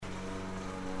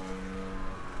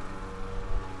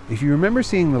If you remember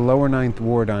seeing the Lower Ninth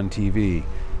Ward on TV,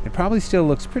 it probably still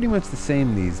looks pretty much the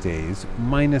same these days,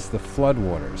 minus the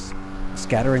floodwaters.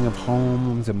 Scattering of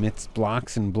homes amidst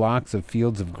blocks and blocks of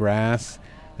fields of grass.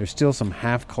 There's still some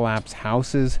half-collapsed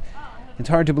houses. It's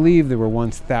hard to believe there were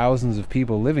once thousands of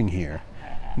people living here.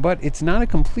 But it's not a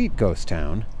complete ghost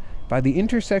town. By the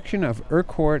intersection of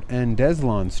Urquhart and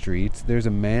Deslaun streets, there's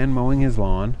a man mowing his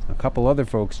lawn, a couple other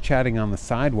folks chatting on the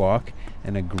sidewalk,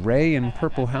 and a gray and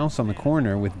purple house on the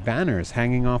corner with banners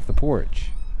hanging off the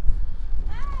porch.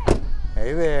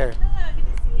 Hey there. Hello,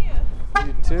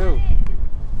 good to see you. You too.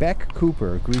 Beck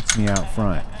Cooper greets me out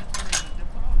front.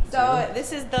 So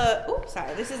this is the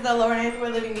Lower Ninth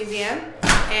Ward Living Museum,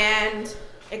 and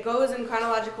it goes in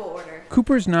chronological order.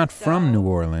 Cooper's not from New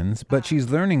Orleans, but she's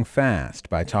learning fast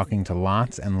by talking to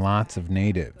lots and lots of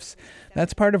natives.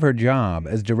 That's part of her job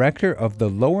as director of the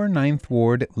Lower Ninth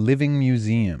Ward Living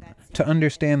Museum, to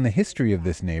understand the history of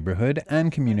this neighborhood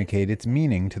and communicate its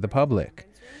meaning to the public.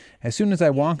 As soon as I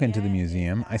walk into the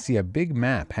museum, I see a big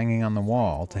map hanging on the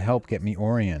wall to help get me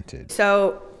oriented.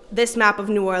 So this map of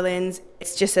New Orleans,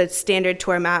 it's just a standard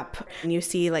tour map. And you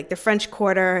see like the French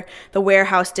Quarter, the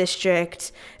Warehouse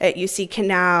District, you see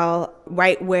Canal,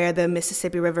 right where the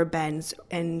Mississippi River bends,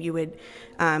 and you would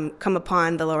come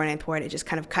upon the Lower Ninth Ward. It just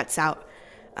kind of cuts out,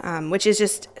 which is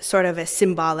just sort of a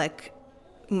symbolic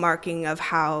marking of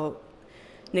how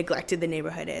neglected the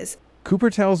neighborhood is. Cooper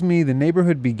tells me the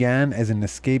neighborhood began as an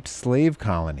escaped slave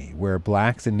colony where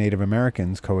blacks and Native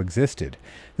Americans coexisted.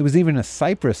 There was even a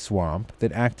cypress swamp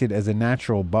that acted as a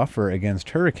natural buffer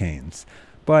against hurricanes.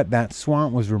 But that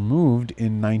swamp was removed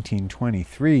in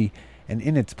 1923, and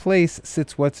in its place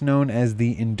sits what's known as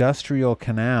the Industrial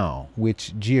Canal,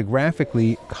 which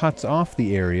geographically cuts off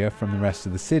the area from the rest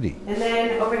of the city. And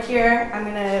then over here, I'm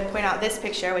going to point out this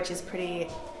picture, which is pretty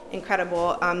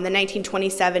incredible, the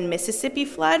 1927 Mississippi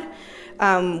flood,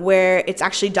 where it's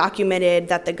actually documented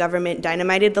that the government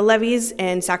dynamited the levees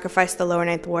and sacrificed the Lower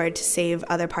Ninth Ward to save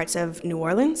other parts of New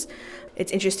Orleans.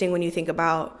 It's interesting when you think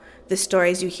about the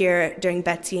stories you hear during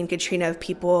Betsy and Katrina of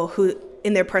people who,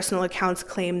 in their personal accounts,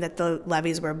 claim that the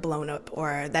levees were blown up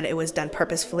or that it was done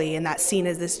purposefully, and that's seen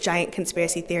as this giant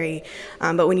conspiracy theory.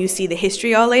 But when you see the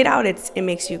history all laid out, it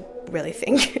makes you really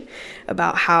think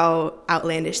about how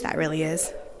outlandish that really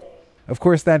is. Of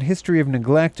course, that history of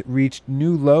neglect reached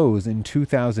new lows in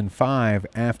 2005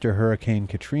 after Hurricane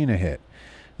Katrina hit.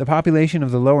 The population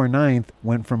of the Lower Ninth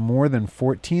went from more than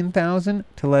 14,000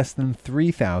 to less than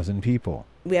 3,000 people.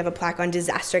 We have a plaque on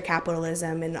disaster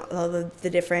capitalism and all of the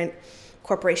different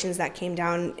corporations that came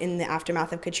down in the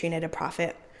aftermath of Katrina to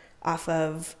profit off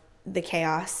of the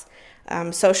chaos.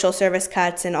 Social service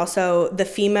cuts, and also the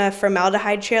FEMA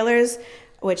formaldehyde trailers,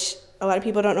 which a lot of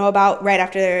people don't know about. Right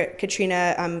after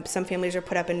Katrina, some families were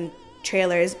put up in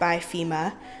trailers by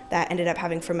FEMA that ended up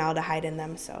having formaldehyde in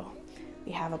them. So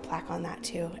we have a plaque on that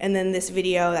too. And then this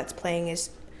video that's playing is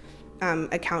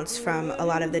accounts from a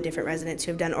lot of the different residents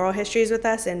who have done oral histories with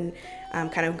us, and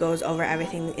kind of goes over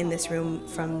everything in this room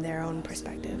from their own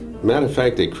perspective. Matter of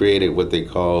fact, they created what they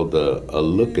called a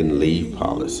look and leave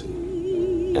policy.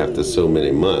 After so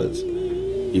many months,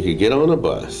 you could get on a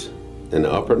bus in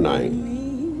the upper night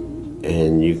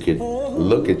and you could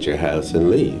look at your house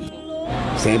and leave.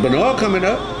 St. Bernard coming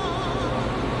up,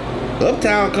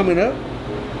 Uptown coming up,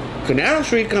 Canal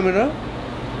Street coming up,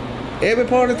 every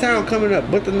part of town coming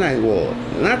up but the Ninth Ward.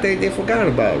 And I think they forgot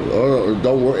about it,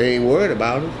 or ain't worried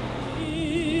about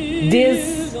it.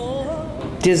 This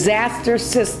disaster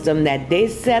system that they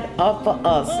set up for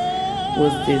us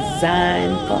was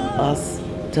designed for us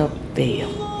to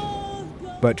fail.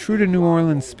 But true to New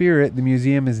Orleans' spirit, the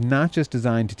museum is not just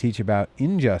designed to teach about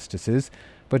injustices,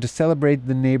 but to celebrate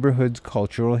the neighborhood's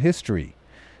cultural history.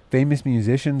 Famous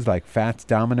musicians like Fats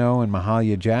Domino and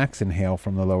Mahalia Jackson hail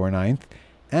from the Lower Ninth,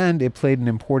 and it played an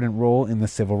important role in the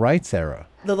civil rights era.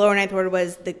 The Lower Ninth Ward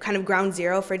was the kind of ground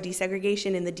zero for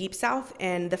desegregation in the Deep South,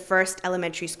 and the first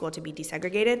elementary school to be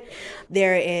desegregated.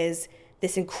 There is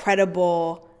this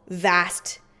incredible,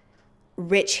 vast,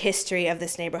 rich history of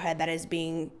this neighborhood that is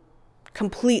being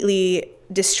completely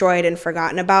destroyed and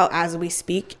forgotten about as we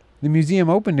speak. The museum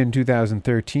opened in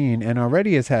 2013 and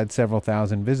already has had several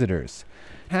thousand visitors.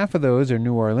 Half of those are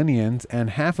New Orleanians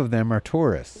and half of them are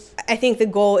tourists. I think the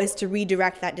goal is to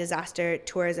redirect that disaster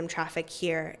tourism traffic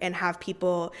here and have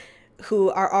people who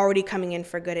are already coming in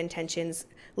for good intentions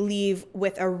leave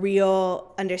with a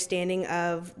real understanding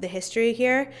of the history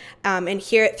here, and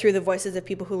hear it through the voices of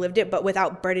people who lived it, but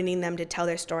without burdening them to tell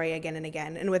their story again and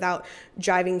again, and without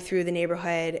driving through the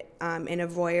neighborhood in a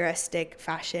voyeuristic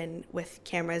fashion with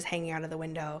cameras hanging out of the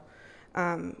window.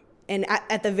 And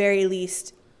at the very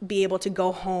least, be able to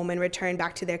go home and return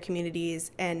back to their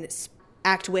communities and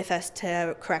act with us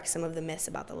to correct some of the myths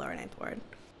about the Lower Ninth Ward.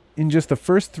 In just the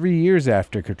first 3 years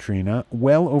after Katrina,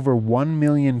 well over 1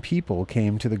 million people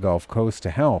came to the Gulf Coast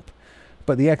to help.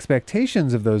 But the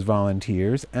expectations of those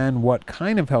volunteers and what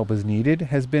kind of help is needed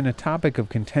has been a topic of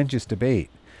contentious debate.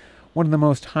 One of the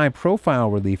most high-profile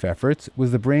relief efforts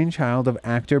was the brainchild of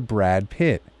actor Brad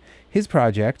Pitt. His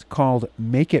project, called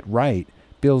Make It Right,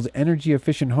 builds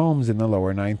energy-efficient homes in the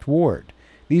Lower Ninth Ward.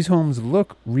 These homes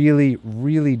look really,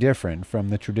 really different from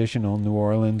the traditional New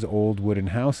Orleans old wooden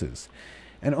houses.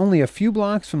 And only a few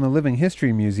blocks from the Living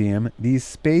History Museum, these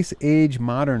space-age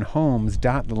modern homes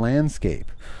dot the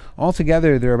landscape.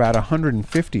 Altogether, there are about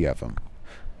 150 of them.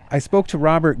 I spoke to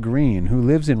Robert Green, who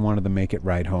lives in one of the Make It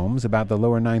Right homes, about the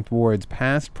Lower Ninth Ward's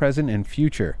past, present, and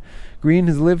future. Green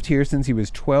has lived here since he was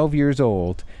 12 years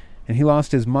old, and he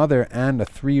lost his mother and a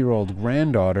 3-year-old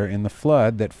granddaughter in the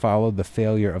flood that followed the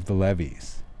failure of the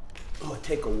levees. I'm going to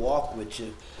take a walk with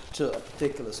you to a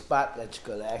particular spot that you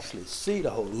can actually see the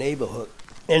whole neighborhood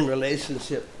in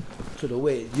relationship to the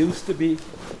way it used to be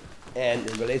and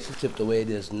in relationship to the way it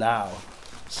is now.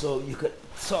 So you could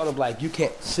sort of like, you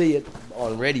can't see it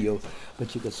on radio,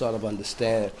 but you can sort of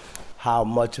understand how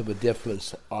much of a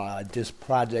difference this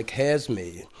project has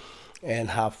made and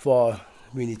how far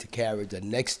we need to carry the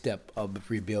next step of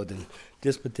rebuilding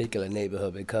this particular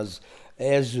neighborhood, because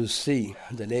as you see,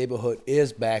 the neighborhood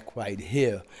is back right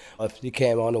here. If you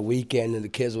came on a weekend and the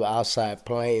kids were outside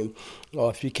playing,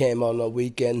 or if you came on a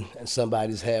weekend and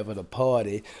somebody's having a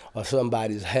party, or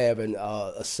somebody's having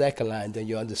a second line, then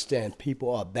you understand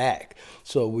people are back.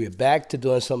 So we're back to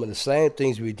doing some of the same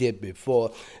things we did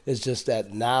before. It's just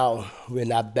that now we're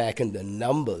not back in the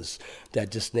numbers that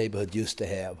this neighborhood used to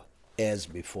have as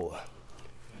before.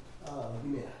 Give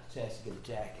me a chance to get a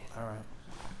jacket. All right.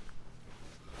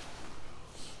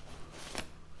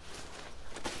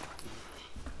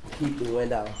 Keep the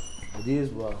wind out. It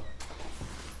is well.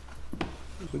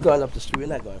 We're going up the street. We're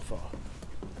not going far.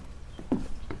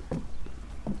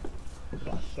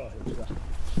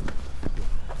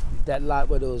 That lot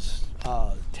where those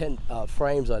 10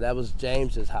 frames are, that was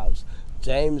James's house.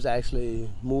 James actually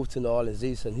moved to New Orleans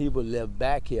East, and he would live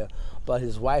back here, but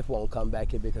his wife won't come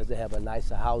back here because they have a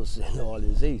nicer house in New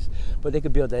Orleans East. But they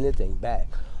could build anything back.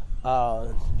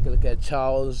 You can look at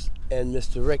Charles and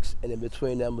Mr. Ricks, and in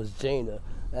between them was Gina.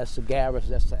 That's the Garris,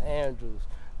 that's the Andrews,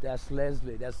 that's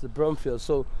Leslie, that's the Brumfield.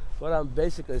 So what I'm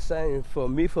basically saying, for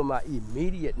me, for my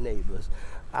immediate neighbors,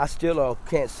 I still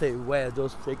can't say where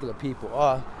those particular people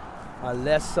are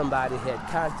unless somebody had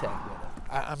contact with them.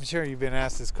 I'm sure you've been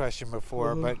asked this question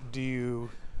before, but do you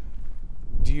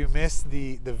miss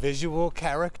the visual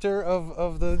character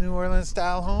of the New Orleans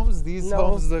style homes? These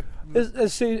homes look...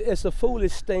 It's a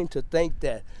foolish thing to think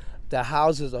that the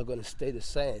houses are going to stay the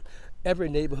same. Every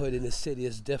neighborhood in the city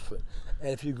is different.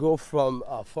 And if you go from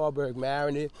Faubourg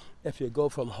Marigny, if you go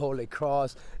from Holy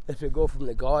Cross, if you go from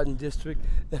the Garden District,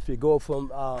 if you go from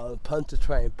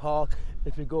Pontchartrain Park,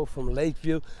 if you go from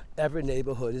Lakeview, every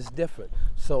neighborhood is different.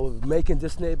 So making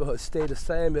this neighborhood stay the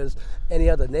same as any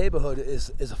other neighborhood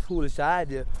is a foolish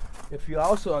idea. If you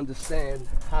also understand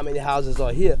how many houses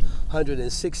are here,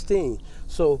 116.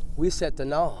 So we set the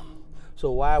norm.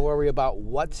 So why worry about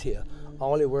what's here? I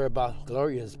only worry about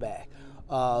Gloria's back.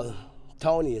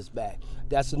 Tony is back.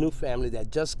 That's a new family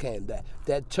that just came back.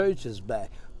 That church is back.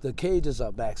 The Cages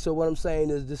are back. So what I'm saying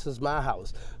is, this is my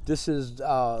house. This is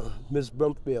Miss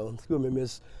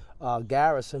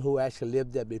Garrison, who actually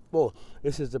lived there before.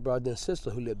 This is the brother and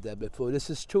sister who lived there before. This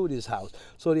is Trudy's house.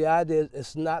 So the idea is,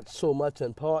 it's not so much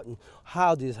important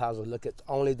how these houses look. It's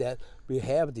only that we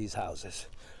have these houses.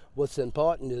 What's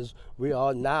important is we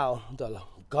are now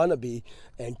gonna be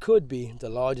and could be the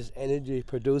largest energy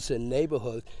producing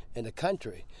neighborhood in the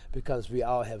country, because we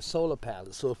all have solar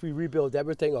panels. So if we rebuild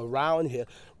everything around here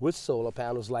with solar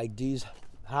panels like these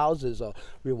houses, or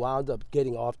we wound up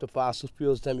getting off the fossil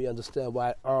fuels, then we understand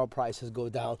why oil prices go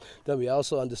down. Then we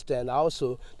also understand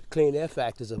the clean air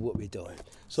factors of what we're doing.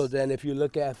 So then if you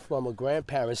look at from a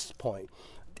grandparent's point,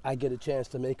 I get a chance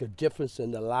to make a difference in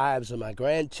the lives of my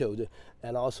grandchildren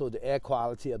and also the air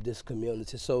quality of this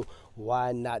community. So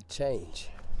why not change?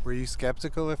 Were you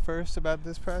skeptical at first about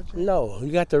this project? No,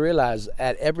 you got to realize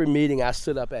at every meeting, I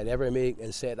stood up at every meeting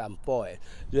and said I'm for it.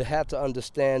 You have to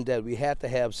understand that we have to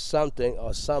have something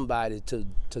or somebody to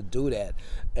do that.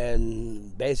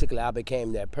 And basically I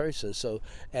became that person. So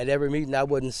at every meeting, I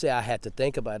wouldn't say I had to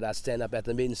think about it. I'd stand up at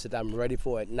the meeting and say, I'm ready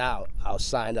for it now. I'll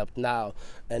sign up now.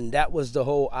 And that was the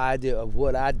whole idea of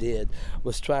what I did,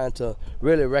 was trying to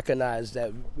really recognize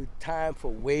that time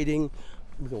for waiting,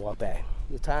 we can walk back.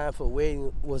 The time for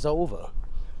waiting was over.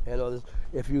 You know,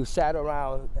 if you sat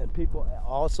around and people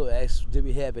also asked, did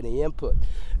we have any input?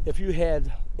 If you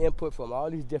had input from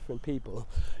all these different people,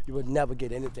 you would never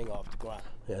get anything off the ground,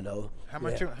 you know. How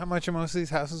much are most of these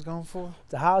houses going for?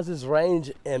 The houses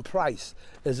range in price.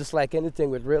 It's just like anything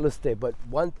with real estate, but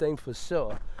one thing for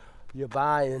sure, you're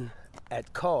buying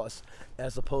at cost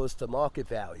as opposed to market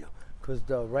value. Because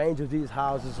the range of these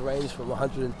houses range from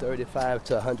 135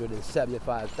 to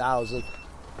 175,000.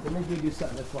 Let me give you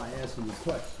something before I answer your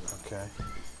question. Okay.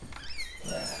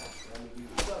 Let me give you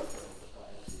something before I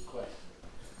answer your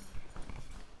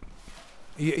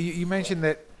question. You mentioned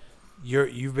that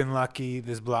you've been lucky.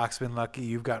 This block's been lucky.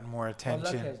 You've gotten more attention.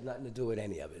 Well, luck has nothing to do with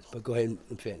any of it. But go ahead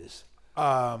and finish.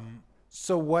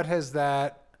 So what has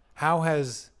that? How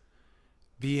has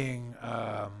being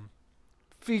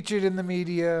featured in the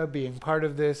media, being part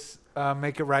of this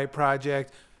Make It Right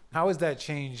project, how has that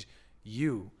changed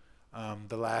you?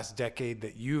 The last decade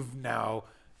that you've now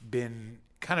been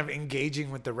kind of engaging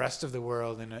with the rest of the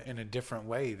world in a different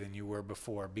way than you were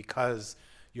before, because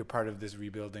you're part of this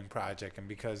rebuilding project and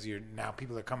because now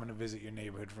people are coming to visit your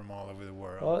neighborhood from all over the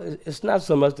world. Well, it's not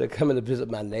so much they're coming to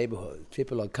visit my neighborhood.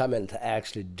 People are coming to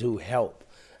actually do help.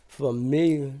 For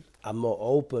me, I'm more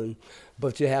open,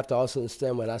 but you have to also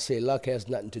understand when I say luck has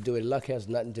nothing to do with it, luck has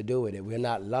nothing to do with it. We're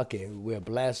not lucky, we're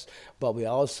blessed, but we're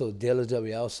also diligent,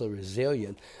 we're also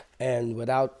resilient. And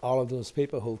without all of those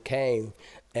people who came,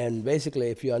 and basically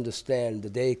if you understand the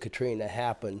day Katrina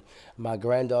happened, my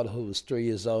granddaughter who was 3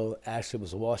 years old actually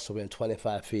was washed away in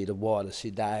 25 feet of water. She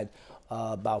died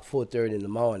about 4:30 in the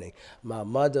morning. My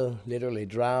mother literally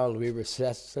drowned. We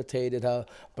resuscitated her,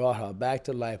 brought her back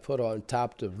to life, put her on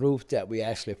top of the roof that we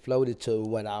actually floated to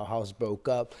when our house broke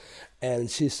up.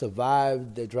 And she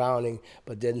survived the drowning,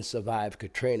 but didn't survive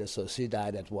Katrina, so she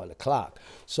died at 1 o'clock.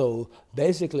 So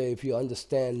basically, if you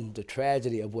understand the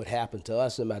tragedy of what happened to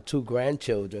us and my 2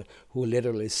 grandchildren, who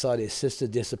literally saw their sister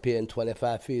disappear in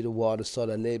 25 feet of water, saw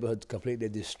the neighborhood completely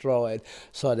destroyed,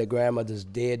 saw their grandmother's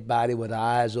dead body with her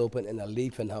eyes open and a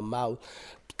leaf in her mouth,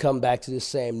 come back to the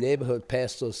same neighborhood,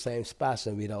 past those same spots,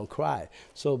 and we don't cry.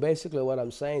 So basically what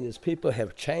I'm saying is people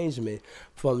have changed me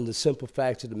from the simple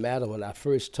fact of the matter. When I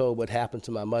first told what happened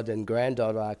to my mother and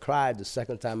granddaughter, I cried. The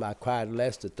second time I cried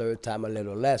less, the third time a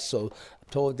little less. So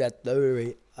I told that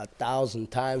theory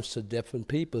 1,000 times to different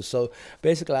people. So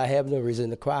basically I have no reason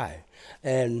to cry.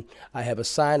 And I have a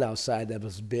sign outside that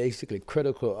was basically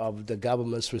critical of the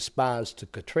government's response to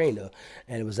Katrina,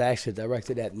 and it was actually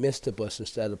directed at Mr. Bush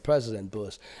instead of President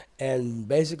Bush. And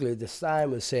basically the sign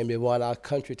was saying we want our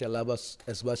country to love us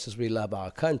as much as we love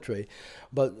our country.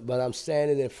 But when I'm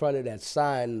standing in front of that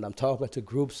sign and I'm talking to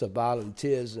groups of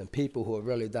volunteers and people who are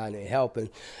really down there helping,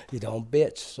 you don't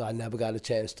bitch. So I never got a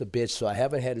chance to bitch. So I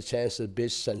haven't had a chance to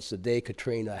bitch since the day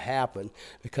Katrina happened,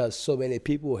 because so many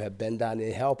people have been down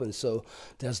there helping. So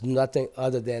there's nothing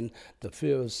other than the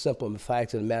pure simple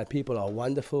fact of the matter. People are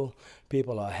wonderful,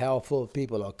 people are helpful,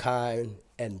 people are kind,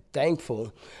 and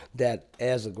thankful that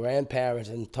as a grandparent,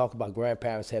 and talk about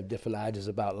grandparents have different ideas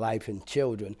about life and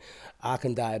children, I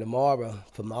can die tomorrow.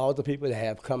 From all the people that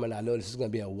have come, and I know this is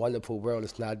going to be a wonderful world.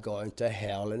 It's not going to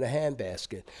hell in a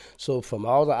handbasket. So from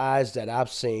all the eyes that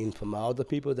I've seen, from all the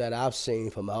people that I've seen,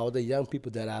 from all the young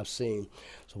people that I've seen,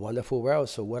 it's a wonderful world.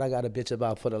 So what I got to bitch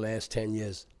about for the last 10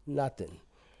 years? Nothing.